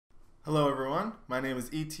Hello everyone, my name is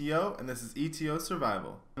ETO and this is ETO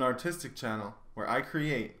Survival, an artistic channel where I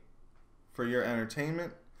create for your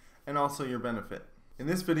entertainment and also your benefit. In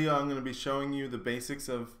this video I'm going to be showing you the basics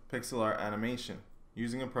of pixel art animation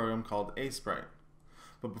using a program called Aseprite.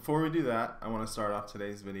 But before we do that, I want to start off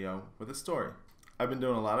today's video with a story. I've been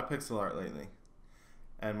doing a lot of pixel art lately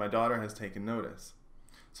and my daughter has taken notice.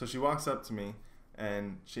 So she walks up to me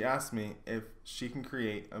and she asked me if she can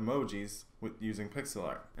create emojis using pixel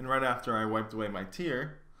art. And right after I wiped away my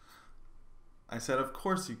tear, I said, of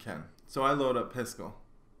course you can. So I load up Piskel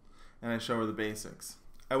and I show her the basics.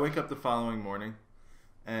 I wake up the following morning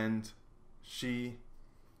and she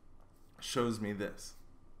shows me this.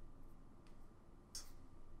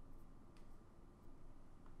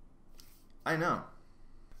 I know.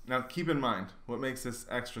 Now keep in mind, what makes this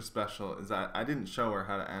extra special is that I didn't show her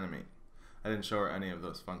how to animate. I didn't show her any of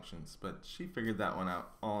those functions, but she figured that one out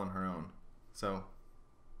all on her own. So,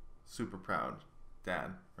 super proud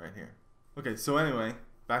dad right here. Okay, so anyway,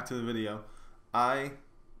 back to the video. I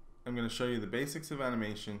am going to show you the basics of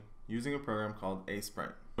animation using a program called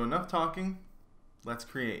Aseprite. So enough talking, let's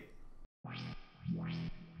create.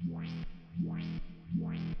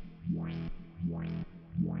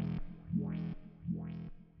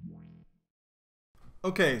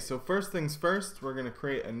 Okay, so first things first, we're going to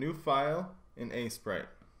create a new file in Aseprite.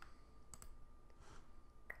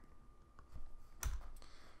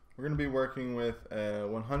 We're going to be working with a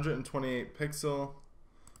 128 pixel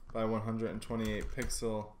by 128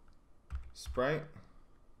 pixel sprite,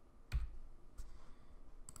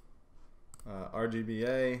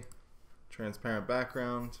 RGBA, transparent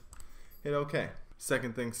background, hit OK.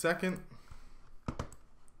 Second thing second,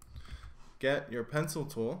 get your pencil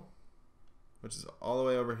tool, which is all the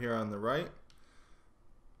way over here on the right,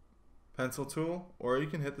 pencil tool, or you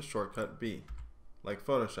can hit the shortcut B, like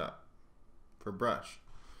Photoshop, for brush.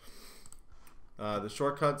 The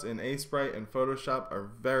shortcuts in Aseprite and Photoshop are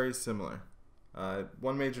very similar.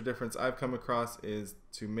 One major difference I've come across is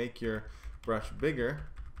to make your brush bigger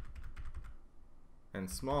and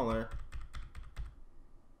smaller,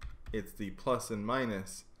 it's the plus and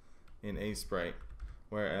minus in Aseprite,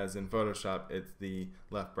 whereas in Photoshop it's the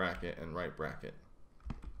left bracket and right bracket.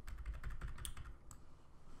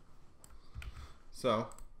 So,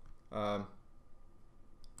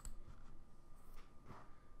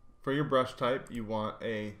 for your brush type, you want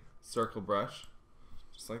a circle brush,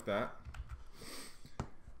 just like that.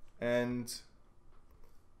 And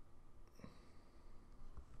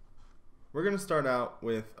we're going to start out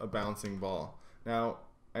with a bouncing ball. Now,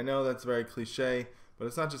 I know that's very cliche, but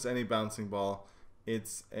it's not just any bouncing ball.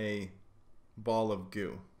 It's a ball of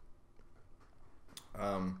goo.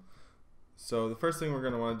 So the first thing we're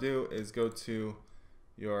going to want to do is go to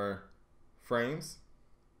your frames,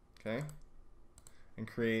 okay, and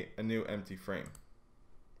create a new empty frame.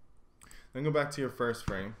 Then go back to your first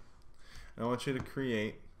frame, and I want you to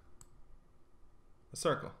create a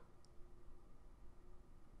circle.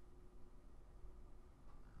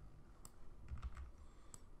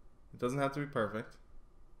 It doesn't have to be perfect.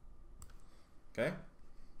 Okay?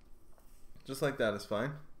 Just like that is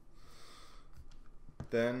fine.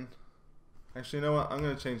 Then, actually, you know what? I'm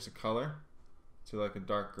going to change the color to like a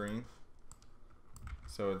dark green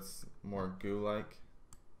so it's more goo-like,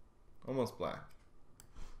 almost black.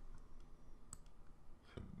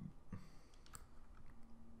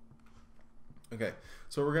 Okay,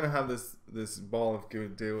 so what we're going to have this ball of goo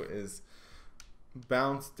do is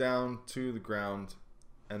bounce down to the ground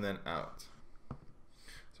and then out.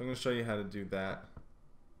 So I'm going to show you how to do that,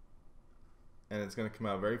 and it's going to come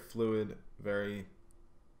out very fluid, very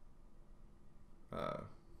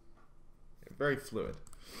fluid.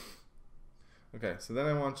 Okay, so then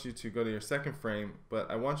I want you to go to your second frame, but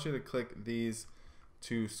I want you to click these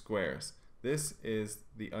two squares. This is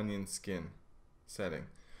the onion skin setting.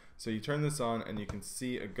 So you turn this on and you can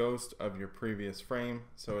see a ghost of your previous frame,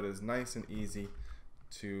 so it is nice and easy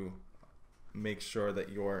to make sure that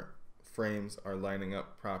your frames are lining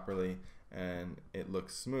up properly and it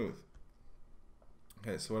looks smooth.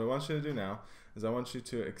 Okay, so what I want you to do now is I want you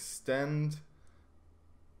to extend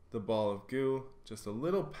the ball of goo just a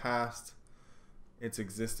little past its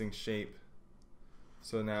existing shape.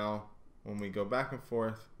 So now when we go back and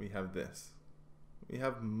forth, we have this. We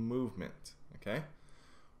have movement, okay?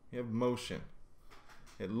 We have motion.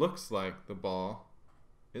 It looks like the ball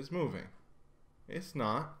is moving. It's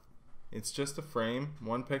not. It's just a frame,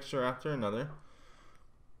 one picture after another,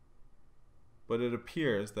 but it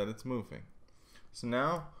appears that it's moving. So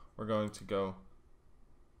now we're going to go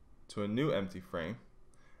to a new empty frame,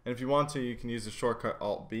 and if you want to, you can use the shortcut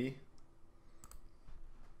Alt-B.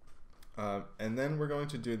 And then we're going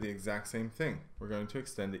to do the exact same thing. We're going to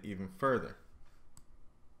extend it even further.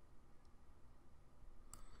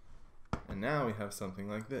 And now we have something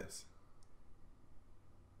like this.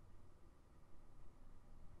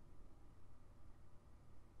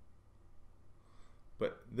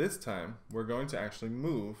 But this time, we're going to actually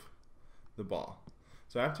move the ball.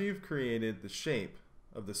 So after you've created the shape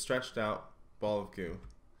of the stretched out ball of goo,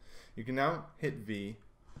 you can now hit V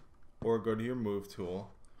or go to your move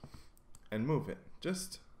tool and move it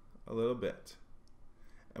just a little bit.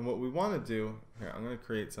 And what we want to do, here, I'm going to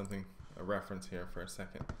create something, a reference here for a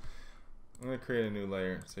second. I'm going to create a new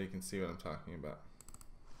layer so you can see what I'm talking about.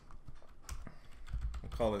 We'll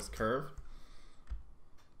call this curve.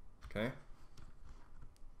 Okay.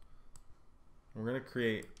 We're going to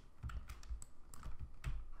create,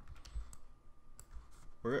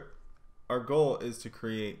 our goal is to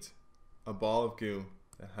create a ball of goo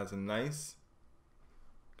that has a nice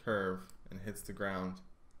curve and hits the ground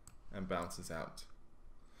and bounces out.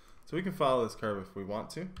 So we can follow this curve if we want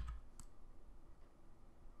to.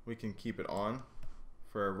 We can keep it on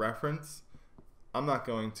for a reference. I'm not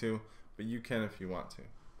going to, but you can if you want to.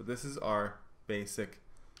 But this is our basic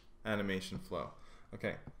animation flow.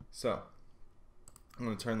 Okay, so I'm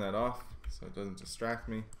going to turn that off so it doesn't distract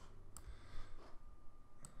me.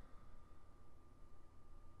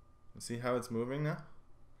 See how it's moving now?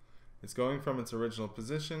 It's going from its original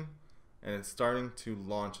position and it's starting to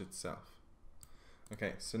launch itself.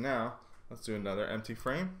 Okay, so now let's do another empty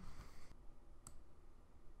frame.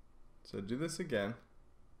 So do this again,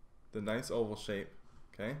 the nice oval shape,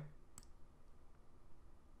 okay?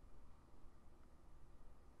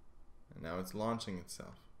 And now it's launching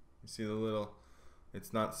itself. You see the little,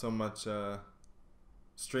 it's not so much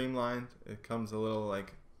streamlined, it comes a little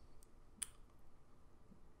like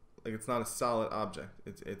it's not a solid object.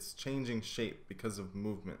 It's changing shape because of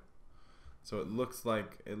movement. So it looks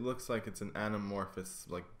like it's an anamorphous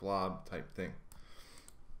like blob type thing.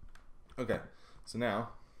 Okay, so now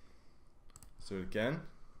let's do it again.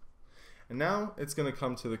 And now it's going to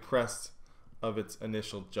come to the crest of its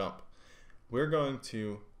initial jump. We're going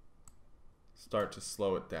to start to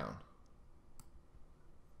slow it down.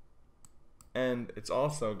 And it's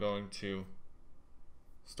also going to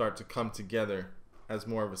start to come together as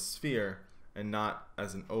more of a sphere and not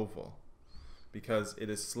as an oval, because it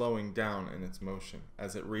is slowing down in its motion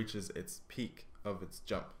as it reaches its peak of its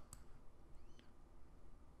jump.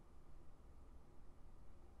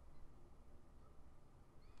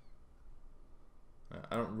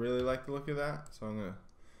 I don't really like the look of that, so I'm going to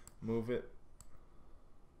move it.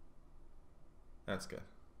 That's good.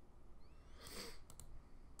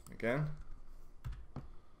 Again.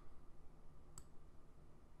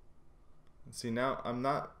 See, now I'm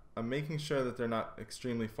making sure that they're not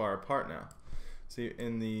extremely far apart now. See,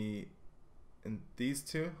 in these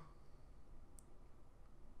two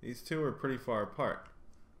are pretty far apart.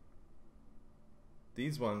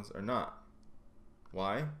 These ones are not.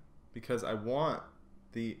 Why? Because I want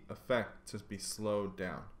the effect to be slowed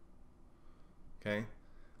down. Okay?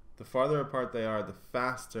 The farther apart they are, the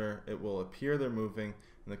faster it will appear they're moving,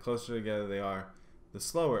 and the closer together they are, the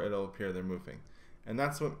slower it'll appear they're moving. And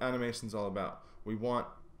that's what animation's all about. We want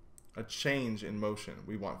a change in motion.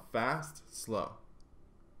 We want fast, slow.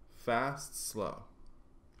 Fast, slow.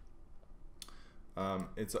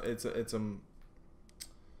 It's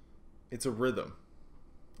a rhythm.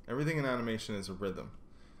 Everything in animation is a rhythm.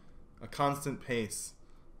 A constant pace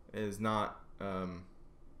is not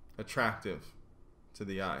attractive to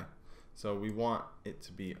the eye. So we want it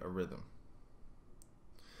to be a rhythm.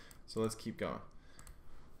 So let's keep going.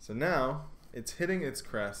 So now it's hitting its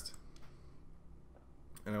crest,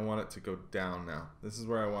 and I want it to go down now. This is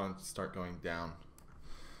where I want it to start going down.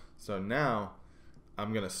 So now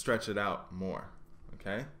I'm going to stretch it out more,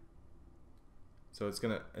 okay? So it's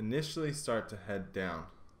going to initially start to head down.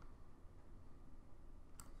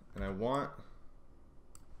 And I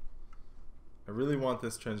really want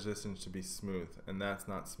this transition to be smooth, and that's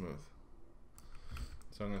not smooth.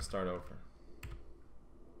 So I'm going to start over.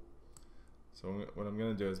 So what I'm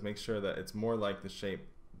going to do is make sure that it's more like the shape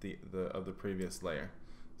of the previous layer.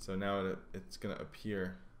 So now it's going to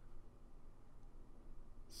appear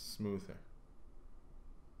smoother.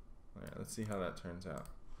 Alright, let's see how that turns out.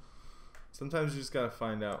 Sometimes you just got to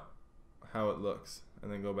find out how it looks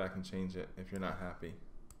and then go back and change it if you're not happy.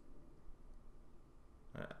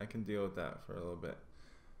 Alright, I can deal with that for a little bit.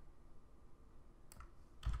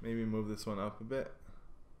 Maybe move this one up a bit.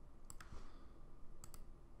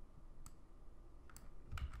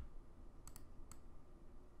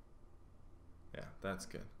 Yeah, that's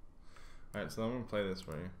good. Alright, so I'm going to play this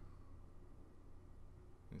for you.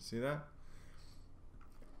 You see that?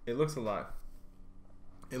 It looks alive.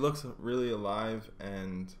 It looks really alive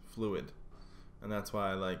and fluid, and that's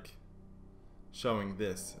why I like showing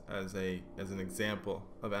this as an example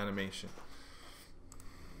of animation,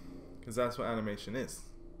 because that's what animation is,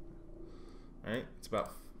 right? It's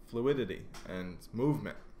about fluidity and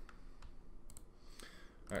movement.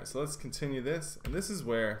 Alright, so let's continue this, and this is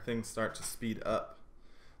where things start to speed up.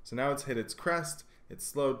 So now it's hit its crest, it's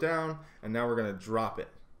slowed down, and now we're going to drop it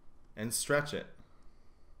and stretch it.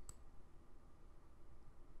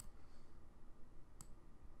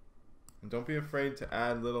 And don't be afraid to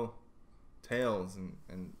add little tails and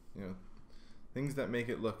you know, things that make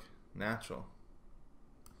it look natural.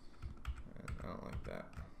 And I don't like that.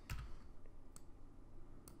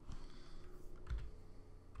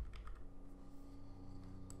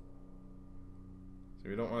 So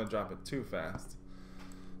we don't want to drop it too fast,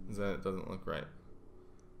 because then it doesn't look right.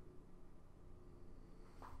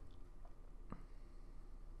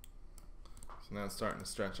 So now it's starting to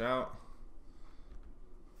stretch out.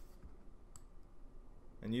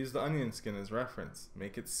 And use the onion skin as reference.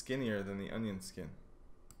 Make it skinnier than the onion skin.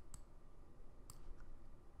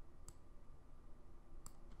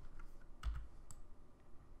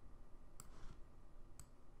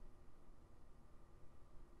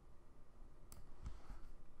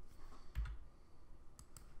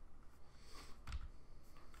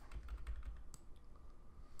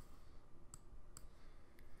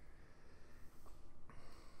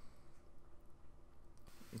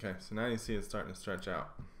 Okay, so now you see it's starting to stretch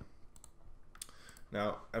out.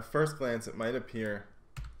 Now, at first glance, it might appear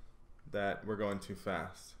that we're going too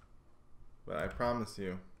fast, but I promise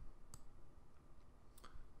you,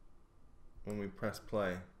 when we press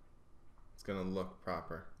play, it's going to look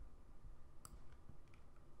proper.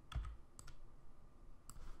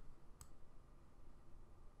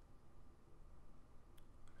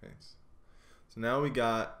 Okay, so now we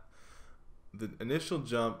got the initial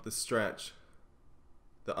jump, the stretch,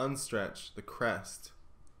 the unstretch, the crest,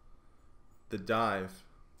 the dive,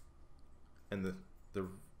 and the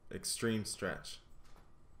extreme stretch.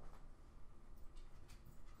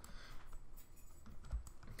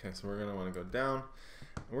 Okay, so we're going to want to go down.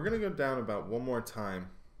 We're going to go down about one more time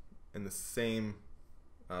in the same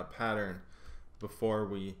pattern before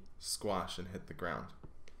we squash and hit the ground.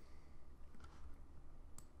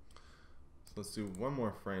 So let's do one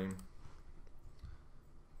more frame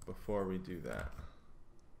before we do that.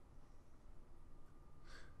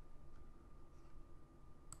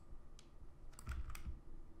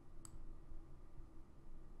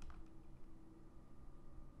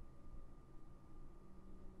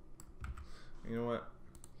 You know what?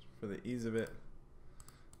 For the ease of it,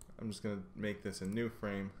 I'm just going to make this a new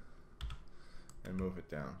frame and move it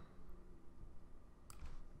down.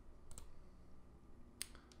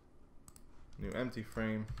 New empty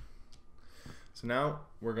frame. So now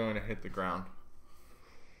we're going to hit the ground.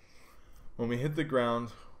 When we hit the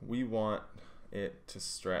ground, we want it to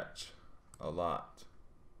stretch a lot,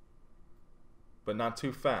 but not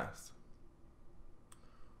too fast.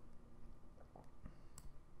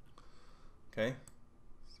 Okay,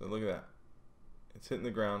 so look at that. It's hitting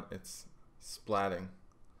the ground, it's splatting.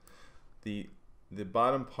 The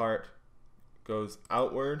bottom part goes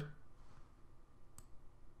outward,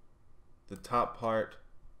 the top part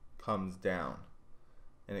comes down,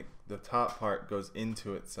 and the top part goes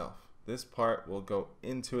into itself. This part will go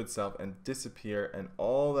into itself and disappear, and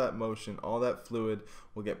all that motion, all that fluid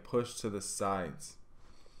will get pushed to the sides.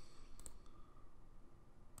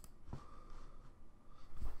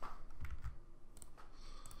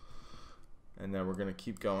 And now we're going to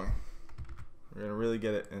keep going. We're going to really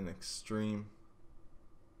get it an extreme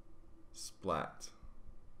splat.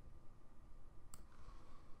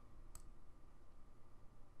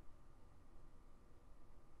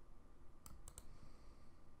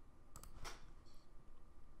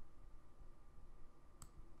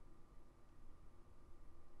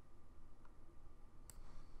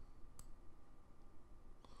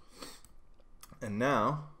 And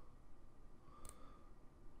now,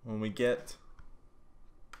 when we get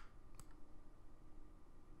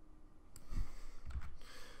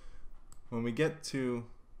to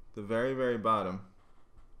the very, very bottom,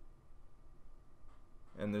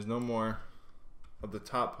 and there's no more of the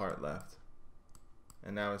top part left,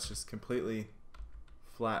 and now it's just completely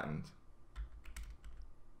flattened.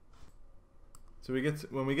 So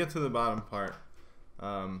when we get to the bottom part,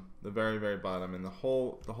 the very, very bottom, and the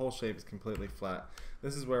whole shape is completely flat,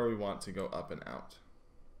 this is where we want to go up and out.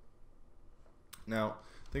 Now,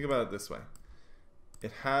 think about it this way.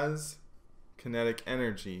 It has kinetic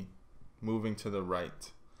energy moving to the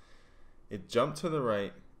right. it jumped to the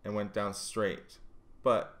right and went down straight.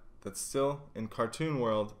 But that's still, in cartoon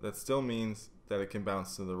world, that still means that it can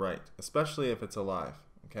bounce to the right, especially if it's alive,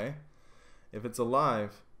 okay? If it's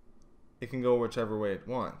alive, it can go whichever way it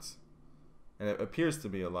wants. And it appears to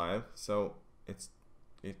be alive, so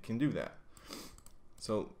it can do that.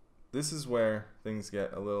 So this is where things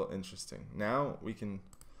get a little interesting. Now we can,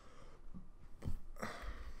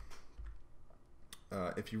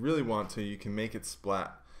 if you really want to, you can make it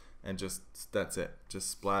splat and just, that's it, just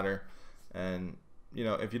splatter. And you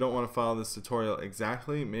know, if you don't want to follow this tutorial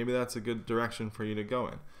exactly, maybe that's a good direction for you to go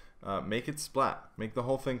in. Make it splat, make the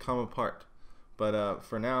whole thing come apart. But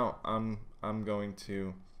for now, I'm going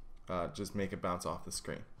to just make it bounce off the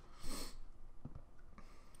screen.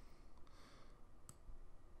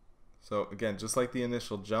 So again, just like the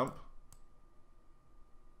initial jump,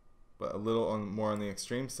 but a little more on the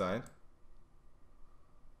extreme side,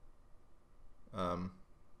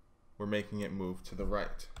 we're making it move to the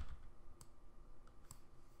right.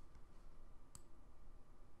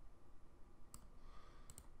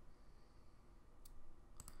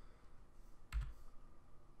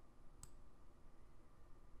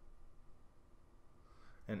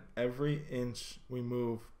 And every inch we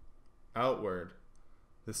move outward,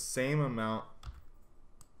 the same amount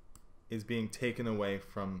is being taken away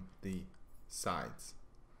from the sides.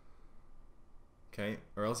 Okay?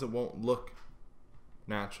 Or else it won't look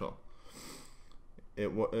natural.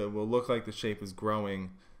 It will look like the shape is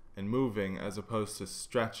growing and moving as opposed to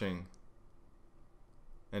stretching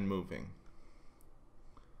and moving.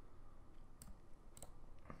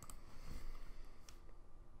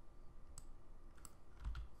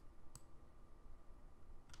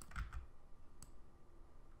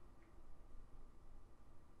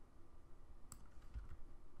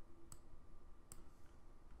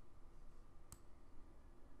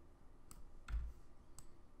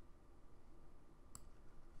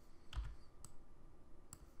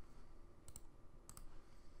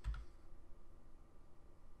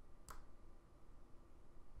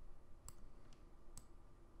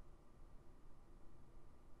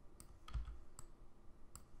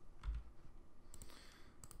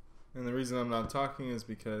 And the reason I'm not talking is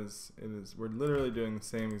because we're literally doing the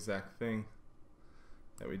same exact thing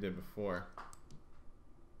that we did before.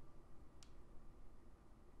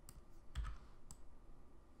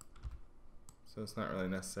 So it's not really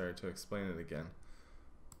necessary to explain it again.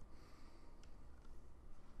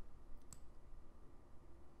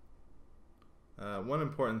 One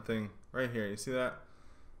important thing right here, you see that?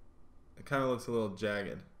 It kind of looks a little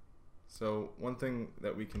jagged. So one thing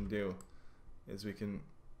that we can do is we can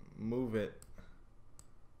move it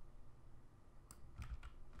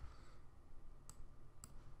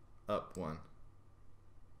up one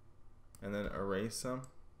and then erase some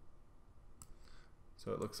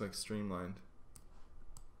so it looks like streamlined.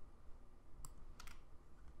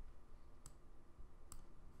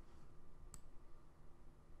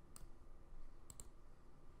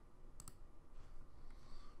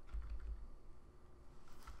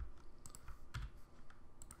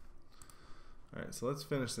 Alright, so let's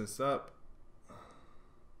finish this up.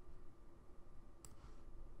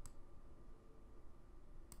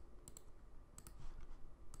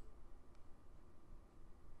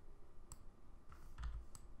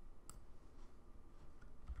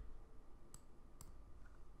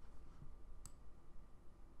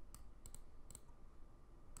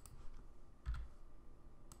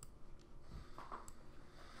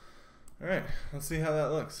 Alright, let's see how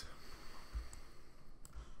that looks.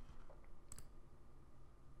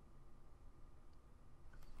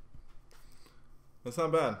 That's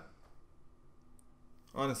not bad.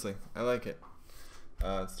 Honestly, I like it.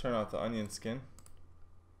 Let's turn off the onion skin.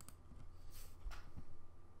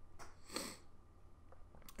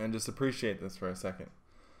 And just appreciate this for a second.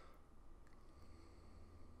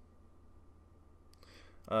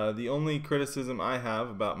 The only criticism I have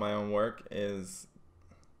about my own work is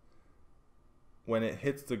when it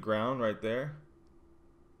hits the ground right there,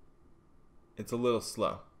 it's a little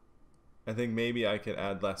slow. I think maybe I could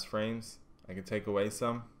add less frames. I could take away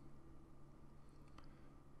some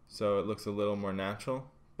so it looks a little more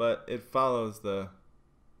natural, but it follows the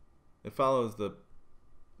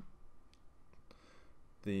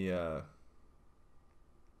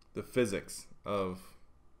physics of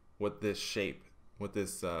what this shape, what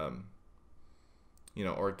this you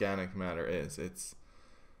know, organic matter is. It's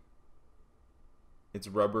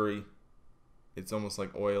rubbery, it's almost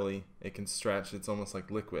like oily, it can stretch, it's almost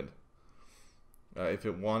like liquid. If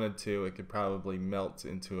it wanted to, it could probably melt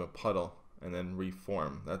into a puddle and then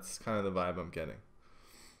reform. That's kind of the vibe I'm getting.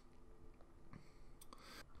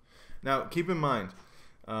 Now, keep in mind,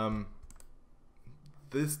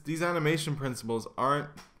 these animation principles aren't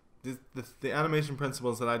the animation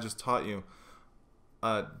principles that I just taught you.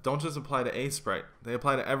 Don't just apply to Aseprite. They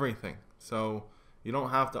apply to everything. So you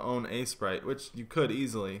don't have to own Aseprite, which you could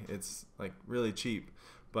easily. It's like really cheap,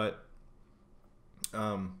 but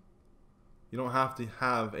you don't have to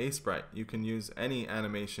have Aseprite. You can use any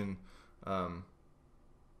animation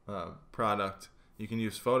product. You can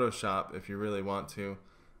use Photoshop if you really want to.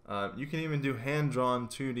 You can even do hand-drawn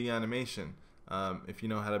 2D animation if you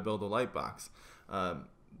know how to build a light box.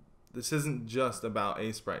 This isn't just about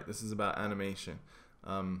Aseprite. This is about animation.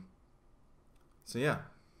 So yeah.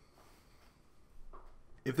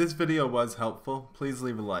 If this video was helpful, please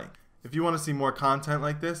leave a like. If you want to see more content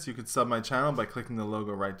like this, you could sub my channel by clicking the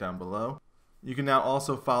logo right down below. You can now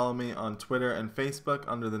also follow me on Twitter and Facebook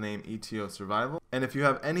under the name ETO Survival. And if you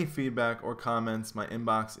have any feedback or comments, my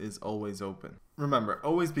inbox is always open. Remember,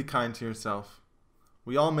 always be kind to yourself.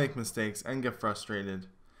 We all make mistakes and get frustrated.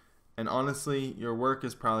 And honestly, your work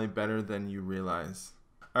is probably better than you realize.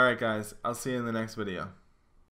 Alright guys, I'll see you in the next video.